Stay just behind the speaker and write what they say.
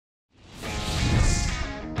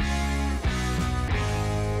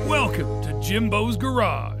Welcome to Jimbo's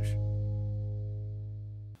Garage.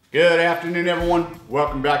 Good afternoon, everyone.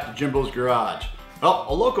 Welcome back to Jimbo's Garage. Well,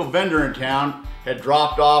 a local vendor in town had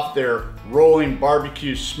dropped off their rolling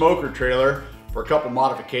barbecue smoker trailer for a couple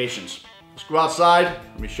modifications. Let's go outside,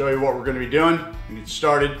 let me show you what we're going to be doing and get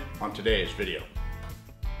started on today's video.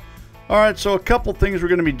 Alright, so a couple things we're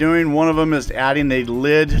going to be doing. One of them is adding a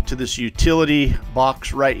lid to this utility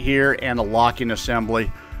box right here and a locking assembly.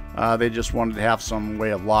 They just wanted to have some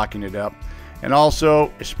way of locking it up. And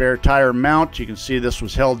also a spare tire mount. You can see this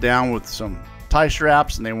was held down with some tie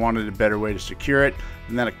straps and they wanted a better way to secure it.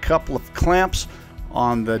 And then a couple of clamps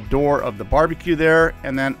on the door of the barbecue there,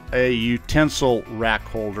 and then a utensil rack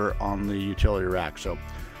holder on the utility rack. So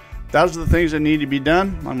those are the things that need to be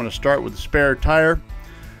done. I'm going to start with the spare tire.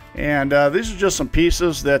 And these are just some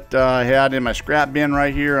pieces that I had in my scrap bin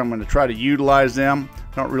right here. I'm going to try to utilize them.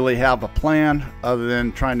 I don't really have a plan other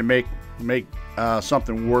than trying to make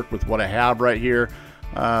something work with what I have right here.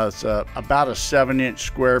 It's about a 7-inch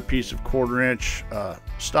square piece of 1/4-inch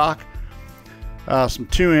stock, some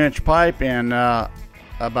 2-inch pipe, and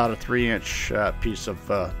about a 3-inch piece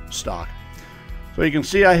of stock. So you can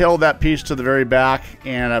see I held that piece to the very back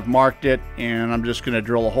and I've marked it, and I'm just going to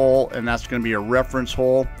drill a hole, and that's going to be a reference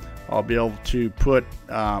hole. I'll be able to put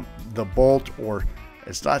the bolt, or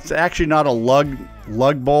it's actually not a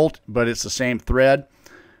lug bolt, but it's the same thread.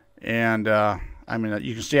 And I mean,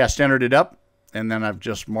 you can see I centered it up, and then I've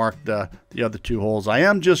just marked the other 2 holes. I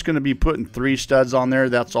am just going to be putting 3 studs on there.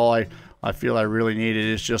 That's all I feel I really need. It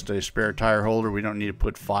is just a spare tire holder. We don't need to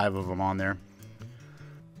put 5 of them on there.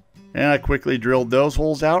 And I quickly drilled those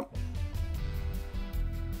holes out.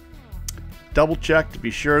 Double check to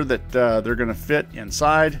be sure that they're going to fit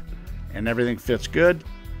inside and everything fits good.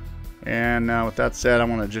 And with that said, I'm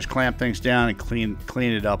going to just clamp things down and clean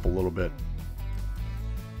it up a little bit.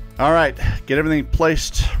 All right, get everything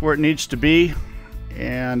placed where it needs to be.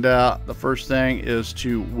 And the first thing is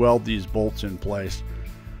to weld these bolts in place.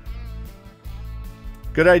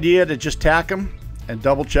 Good idea to just tack them and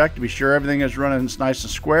double check to be sure everything is running nice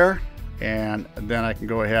and square, and then I can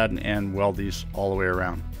go ahead and weld these all the way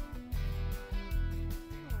around.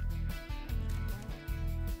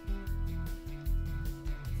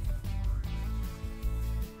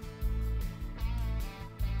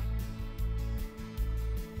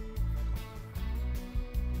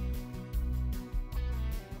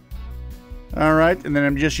 All right, and then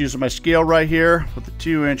I'm just using my scale right here with the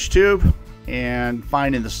 2-inch tube and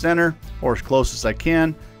finding the center, or as close as I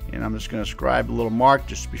can, and I'm just going to scribe a little mark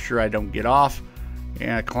just to be sure I don't get off,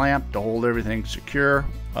 and a clamp to hold everything secure,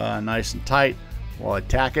 nice and tight while I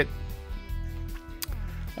tack it.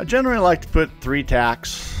 I generally like to put 3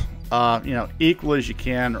 tacks, equal as you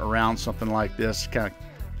can around something like this. Kind of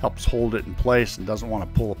helps hold it in place and doesn't want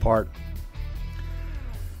to pull apart.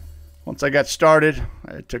 Once I got started,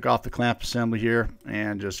 I took off the clamp assembly here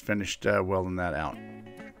and just finished welding that out.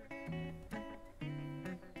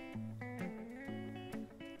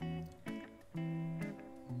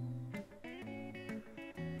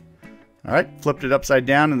 All right, flipped it upside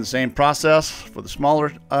down in the same process for the smaller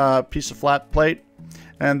piece of flat plate.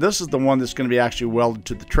 And this is the one that's going to be actually welded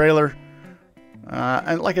to the trailer.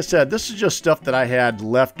 And like I said, this is just stuff that I had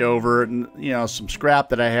left over, and some scrap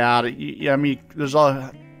that I had. I mean, there's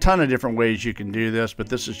a ton of different ways you can do this, but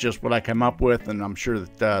this is just what I come up with, and I'm sure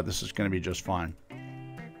that this is going to be just fine.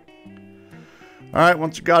 All right,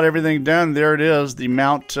 once I got everything done, there it is. The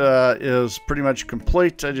mount is pretty much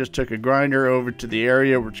complete. I just took a grinder over to the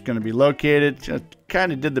area where it's going to be located. I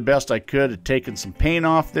kind of did the best I could at taking some paint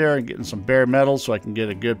off there and getting some bare metal so I can get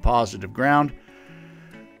a good positive ground.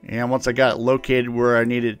 And once I got it located where I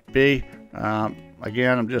needed it to be,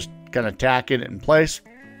 again, I'm just kind of tacking it in place.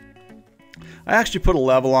 I actually put a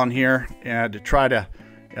level on here to try to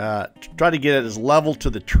get it as level to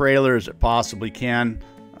the trailer as it possibly can.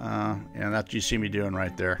 And that's what you see me doing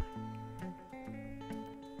right there.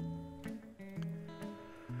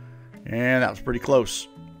 And that was pretty close.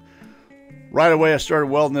 Right away I started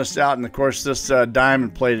welding this out, and of course this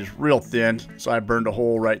diamond plate is real thin, so I burned a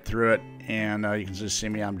hole right through it, and you can just see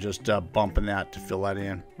me, I'm just bumping that to fill that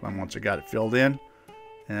in. And once I got it filled in,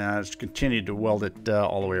 I just continued to weld it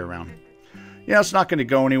all the way around. Yeah, it's not going to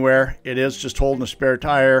go anywhere. It is just holding a spare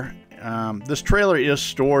tire. This trailer is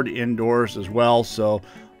stored indoors as well, so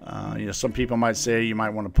some people might say you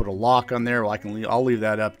might want to put a lock on there. Well, I'll leave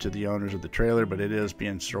that up to the owners of the trailer, but it is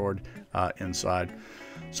being stored inside.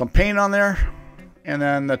 Some paint on there, and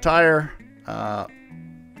then the tire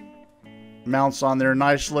mounts on there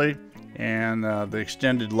nicely, and the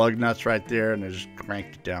extended lug nuts right there, and I just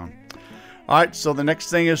cranked it down. All right, so the next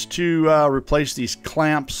thing is to replace these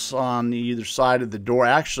clamps on either side of the door.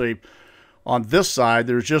 Actually, on this side,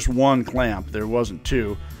 there's just one clamp. There wasn't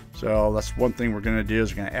two. So that's one thing we're going to do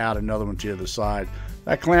is we're going to add another one to the other side.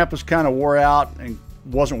 That clamp was kind of wore out and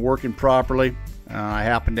wasn't working properly. I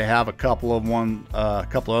happened to have a couple of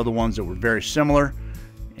other ones that were very similar,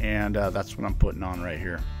 and that's what I'm putting on right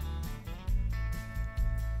here.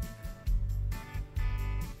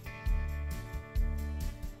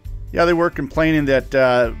 Yeah, they were complaining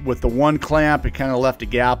that with the one clamp, it kind of left a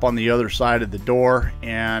gap on the other side of the door,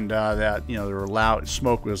 and that they were loud,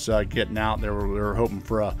 smoke was getting out. They were hoping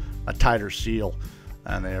for a tighter seal,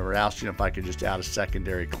 and they were asking if I could just add a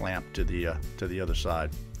secondary clamp to the other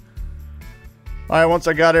side. All right, once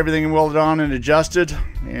I got everything welded on and adjusted,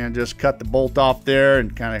 and just cut the bolt off there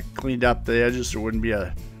and kind of cleaned up the edges so there wouldn't be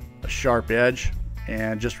a sharp edge,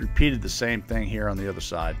 and just repeated the same thing here on the other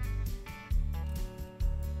side.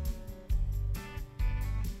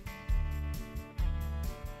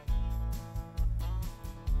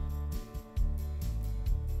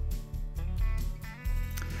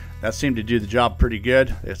 That seemed to do the job pretty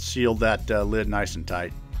good. It sealed that lid nice and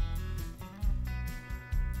tight.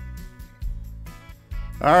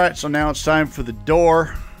 All right, so now it's time for the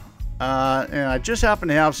door. And I just happen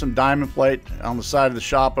to have some diamond plate on the side of the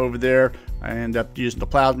shop over there. I end up using the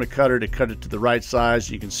plasma cutter to cut it to the right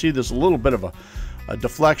size. You can see there's a little bit of a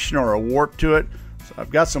deflection or a warp to it. So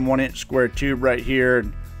I've got some 1-inch square tube right here,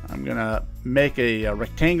 and I'm gonna make a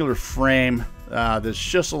rectangular frame that's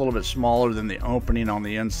just a little bit smaller than the opening on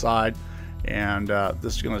the inside, and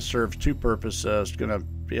this is going to serve two purposes. It's going to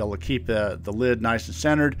be able to keep the lid nice and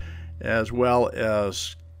centered, as well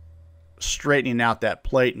as straightening out that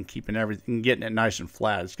plate and keeping everything, getting it nice and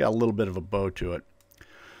flat. It's got a little bit of a bow to it.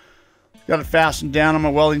 Got it fastened down on my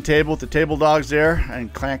welding table with the table dogs there,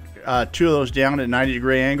 and clank two of those down at a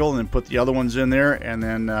 90-degree angle, and then put the other ones in there, and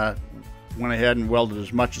then went ahead and welded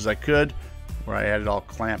as much as I could, where I had it all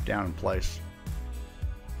clamped down in place.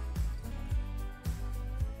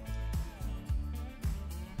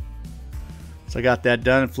 So I got that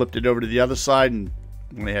done and flipped it over to the other side and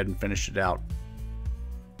went ahead and finished it out.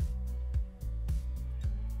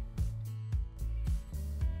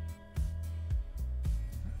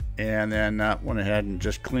 And then went ahead and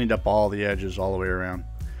just cleaned up all the edges all the way around.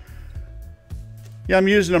 Yeah, I'm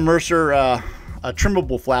using a Mercer a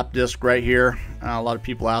trimmable flap disc right here. A lot of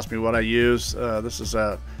people ask me what I use. This is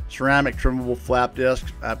a ceramic trimmable flap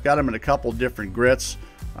disc. I've got them in a couple different grits.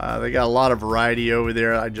 They got a lot of variety over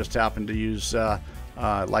there. I just happen to use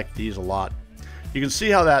like these a lot. You can see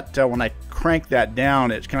how that when I crank that down,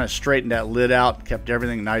 it's kind of straightened that lid out, kept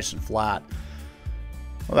everything nice and flat.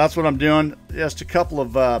 Well, that's what I'm doing. Just a couple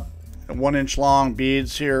of 1-inch long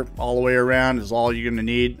beads here all the way around is all you're going to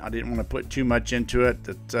need. I didn't want to put too much into it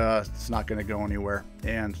that it's not going to go anywhere,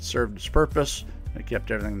 and it served its purpose. It kept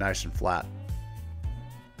everything nice and flat.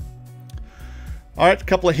 All right, a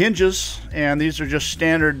couple of hinges, and these are just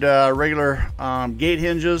standard regular gate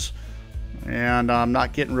hinges, and I'm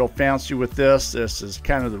not getting real fancy with this. This is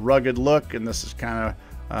kind of the rugged look, and this is kind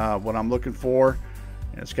of what I'm looking for.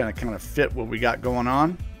 And it's going to kind of fit what we got going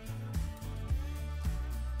on.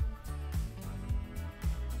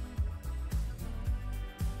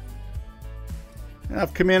 And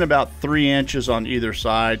I've come in about 3 inches on either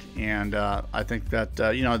side, and I think that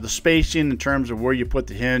the spacing in terms of where you put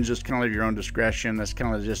the hinge is kind of your own discretion. That's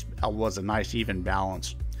kind of just was a nice even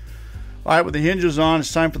balance. All right, with the hinges on,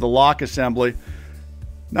 it's time for the lock assembly.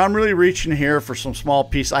 Now I'm really reaching here for some small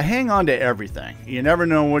pieces. I hang on to everything. You never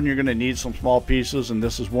know when you're going to need some small pieces, and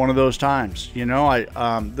this is one of those times.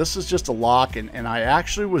 This is just a lock, and I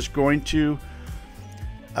actually was going to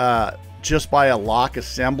just buy a lock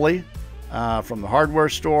assembly from the hardware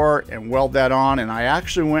store and weld that on, and I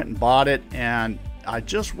actually went and bought it, and I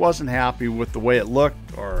just wasn't happy with the way it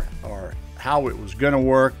looked or how it was going to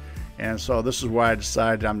work. And so this is why I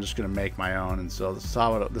decided I'm just going to make my own. And so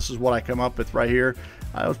this is what I come up with right here.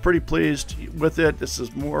 I was pretty pleased with it. This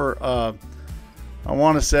is more, I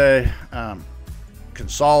want to say,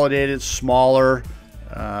 consolidated, smaller.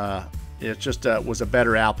 It just was a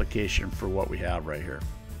better application for what we have right here.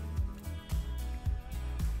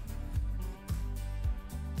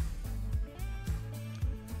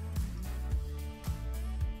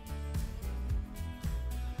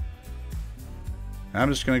 I'm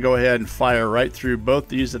just going to go ahead and fire right through both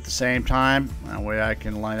these at the same time. That way I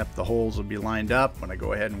can line up, the holes will be lined up when I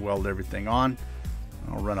go ahead and weld everything on.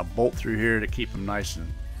 I'll run a bolt through here to keep them nice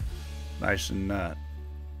and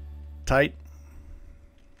tight.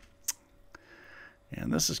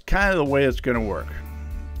 And this is kind of the way it's going to work.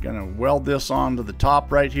 I'm going to weld this onto the top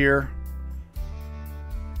right here.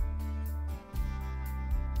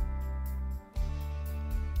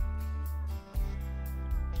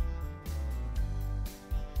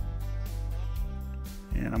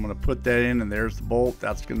 And I'm going to put that in, and there's the bolt.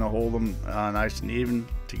 That's going to hold them nice and even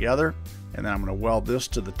together. And then I'm going to weld this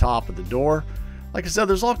to the top of the door. Like I said,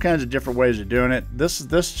 there's all kinds of different ways of doing it. This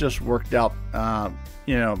just worked out,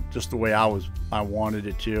 you know, just the way I wanted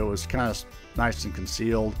it to. It was kind of nice and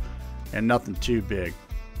concealed and nothing too big.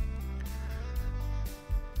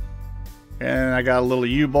 And I got a little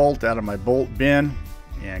U-bolt out of my bolt bin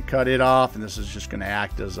and cut it off, and this is just going to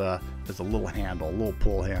act as a little handle, a little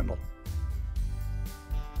pull handle.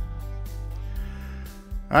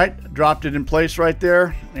 All right, dropped it in place right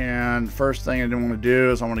there, and first thing I didn't want to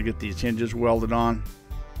do is I want to get these hinges welded on.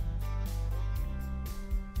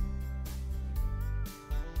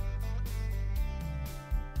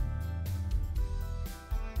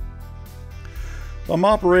 So I'm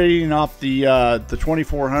operating off the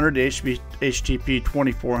 2400, the HTP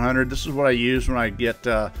 2400. This is what I use when I get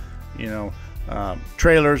you know,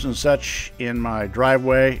 trailers and such in my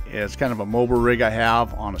driveway. It's kind of a mobile rig I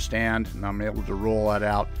have on a stand, and I'm able to roll that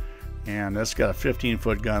out. And it's got a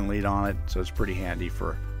 15-foot gun lead on it, so it's pretty handy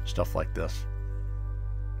for stuff like this.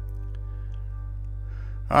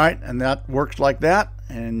 All right, and that works like that.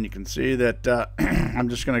 And you can see that I'm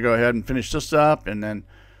just going to go ahead and finish this up, and then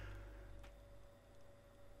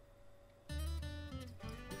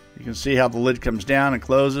you can see how the lid comes down and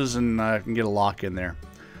closes, and I can get a lock in there.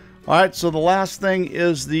 All right, so the last thing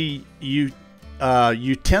is the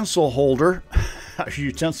utensil holder,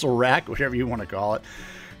 utensil rack, whatever you want to call it.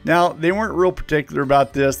 Now, they weren't real particular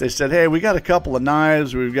about this. They said, hey, we got a couple of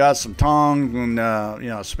knives, we've got some tongs, and you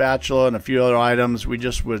know, a spatula and a few other items. We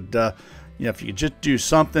just would, you know, if you could just do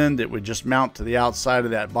something that would just mount to the outside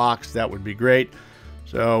of that box, that would be great.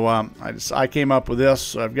 So I came up with this.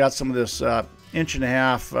 So I've got some of this 1.5 inch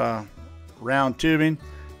round tubing,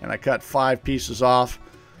 and I cut 5 pieces off.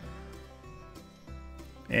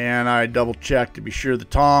 And I double checked to be sure the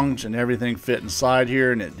tongs and everything fit inside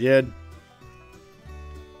here, and it did.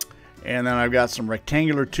 And then I've got some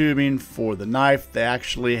rectangular tubing for the knife. They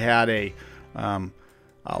actually had a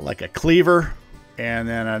like a cleaver, and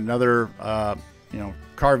then another you know,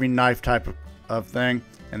 carving knife type of thing.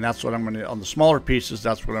 And that's what I'm going to, on the smaller pieces,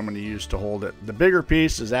 that's what I'm going to use to hold it. The bigger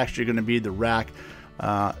piece is actually going to be the rack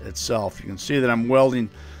itself. You can see that I'm welding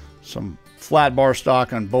some flat bar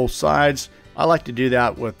stock on both sides. I like to do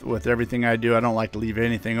that with everything I do. I don't like to leave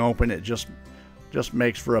anything open. It just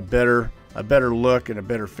makes for a better look and a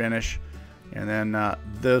better finish. And then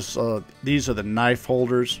these are the knife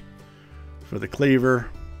holders for the cleaver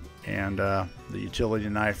and the utility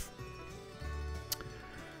knife.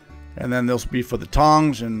 And then those will be for the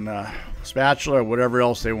tongs and spatula or whatever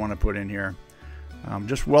else they want to put in here. I'm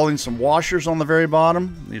just welding some washers on the very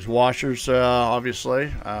bottom. These washers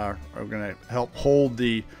obviously are going to help hold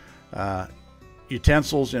the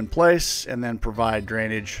utensils in place and then provide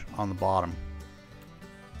drainage on the bottom.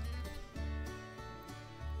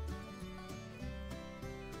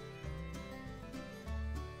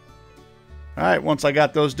 All right, once I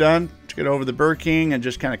got those done, took it over the Burr King and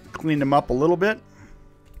just kind of cleaned them up a little bit.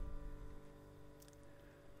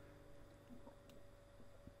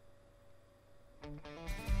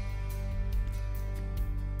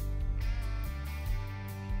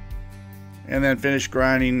 And then finish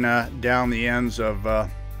grinding down the ends of the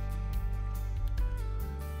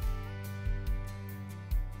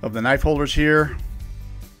knife holders here,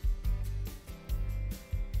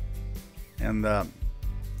 and the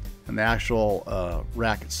actual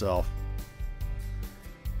rack itself.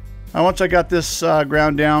 Now, once I got this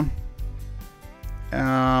ground down,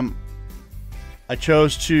 I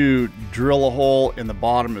chose to drill a hole in the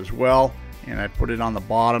bottom as well, and I put it on the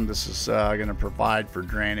bottom. This is going to provide for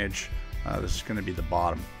drainage. This is going to be the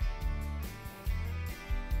bottom.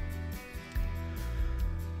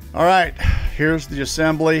 All right, here's the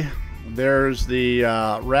assembly. There's the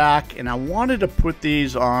rack, and I wanted to put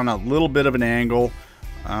these on a little bit of an angle.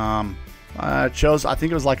 I chose, I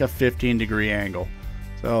think it was like a 15-degree angle.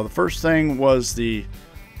 So the first thing was the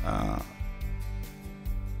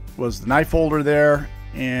knife holder there,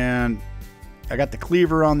 and I got the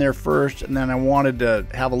cleaver on there first, and then I wanted to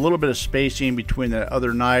have a little bit of spacing between the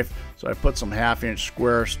other knife, so I put some 1/2-inch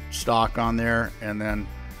square stock on there, and then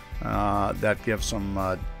that gives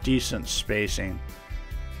some decent spacing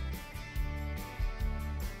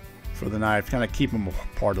for the knife, kind of keep them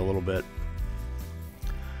apart a little bit.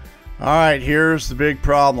 All right, here's the big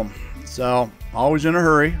problem. So, always in a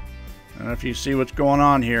hurry. I don't know if you see what's going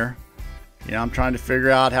on here. You know, I'm trying to figure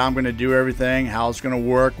out how I'm going to do everything, how it's going to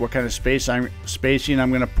work, what kind of spacing I'm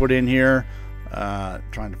going to put in here.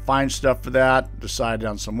 Trying to find stuff for that. Decided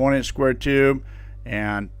on some 1-inch square tube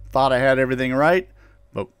and thought I had everything right.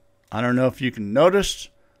 But I don't know if you can notice,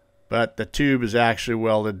 but the tube is actually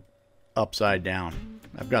welded upside down.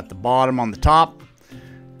 I've got the bottom on the top,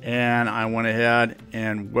 and I went ahead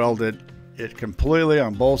and welded it completely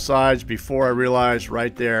on both sides before I realized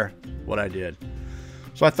right there what I did.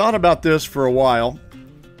 So I thought about this for a while,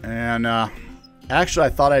 and actually I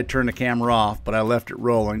thought I'd turn the camera off, but I left it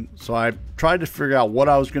rolling. So I tried to figure out what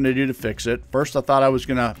I was going to do to fix it. First I thought I was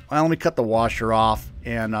going to, well, let me cut the washer off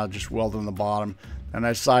and just weld on the bottom. And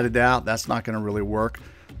I decided that that's not going to really work.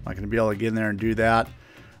 I'm not going to be able to get in there and do that.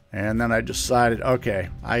 And then I decided, okay,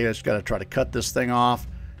 I just got to try to cut this thing off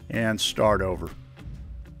and start over.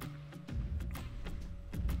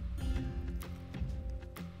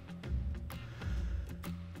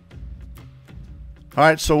 All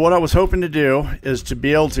right, so what I was hoping to do is to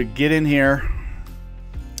be able to get in here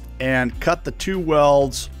and cut the 2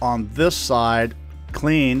 welds on this side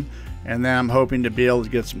clean, and then I'm hoping to be able to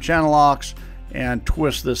get some channel locks and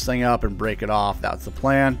twist this thing up and break it off. That's the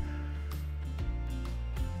plan.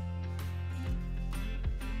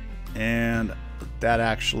 And that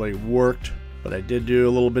actually worked, but I did do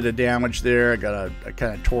a little bit of damage there. I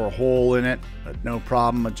kind of tore a hole in it, but no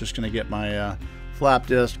problem. I'm just going to get my flap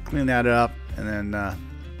disc, clean that up, and then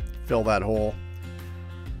fill that hole.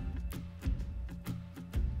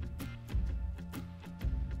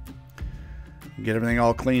 Get everything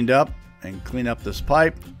all cleaned up and clean up this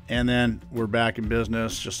pipe, and then we're back in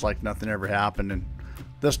business just like nothing ever happened. And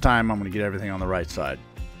this time I'm going to get everything on the right side.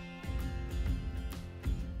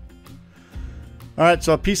 All right,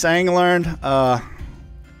 so a piece of angle iron,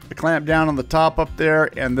 the clamp down on the top up there,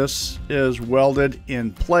 and this is welded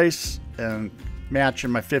in place and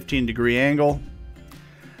matching my 15-degree angle.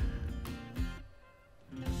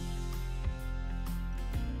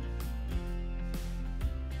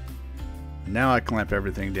 Now I clamp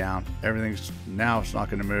everything down. Now it's not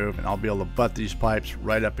going to move, and I'll be able to butt these pipes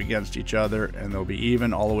right up against each other, and they'll be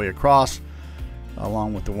even all the way across,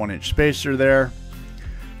 along with the 1-inch spacer there.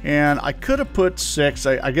 And I could have put 6.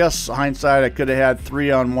 I guess hindsight, I could have had 3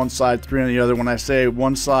 on one side, 3 on the other. When I say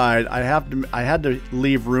one side, I had to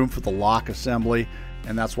leave room for the lock assembly,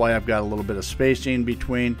 and that's why I've got a little bit of spacing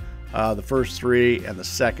between the first 3 and the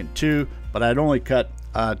second 2. But I'd only cut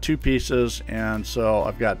 2 pieces, and so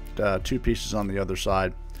I've got 2 pieces on the other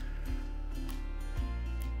side.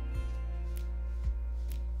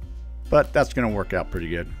 But that's going to work out pretty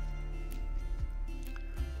good.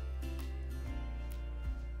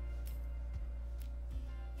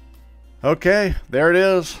 Okay, there it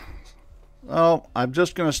is. Oh, I'm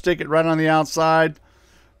just going to stick it right on the outside.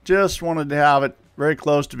 Just wanted to have it very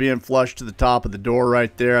close to being flush to the top of the door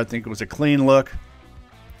right there. I think it was a clean look.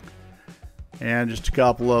 And just a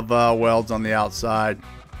couple of welds on the outside.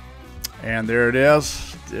 And there it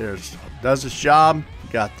is. Does its job.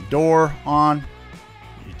 Got the door on,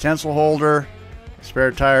 utensil holder,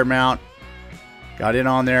 spare tire mount. Got it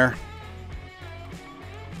on there.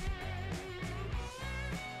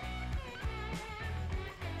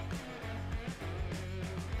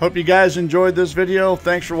 Hope you guys enjoyed this video.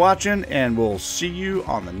 Thanks for watching, and we'll see you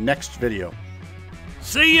on the next video.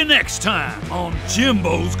 See you next time on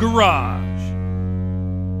Jimbo's Garage.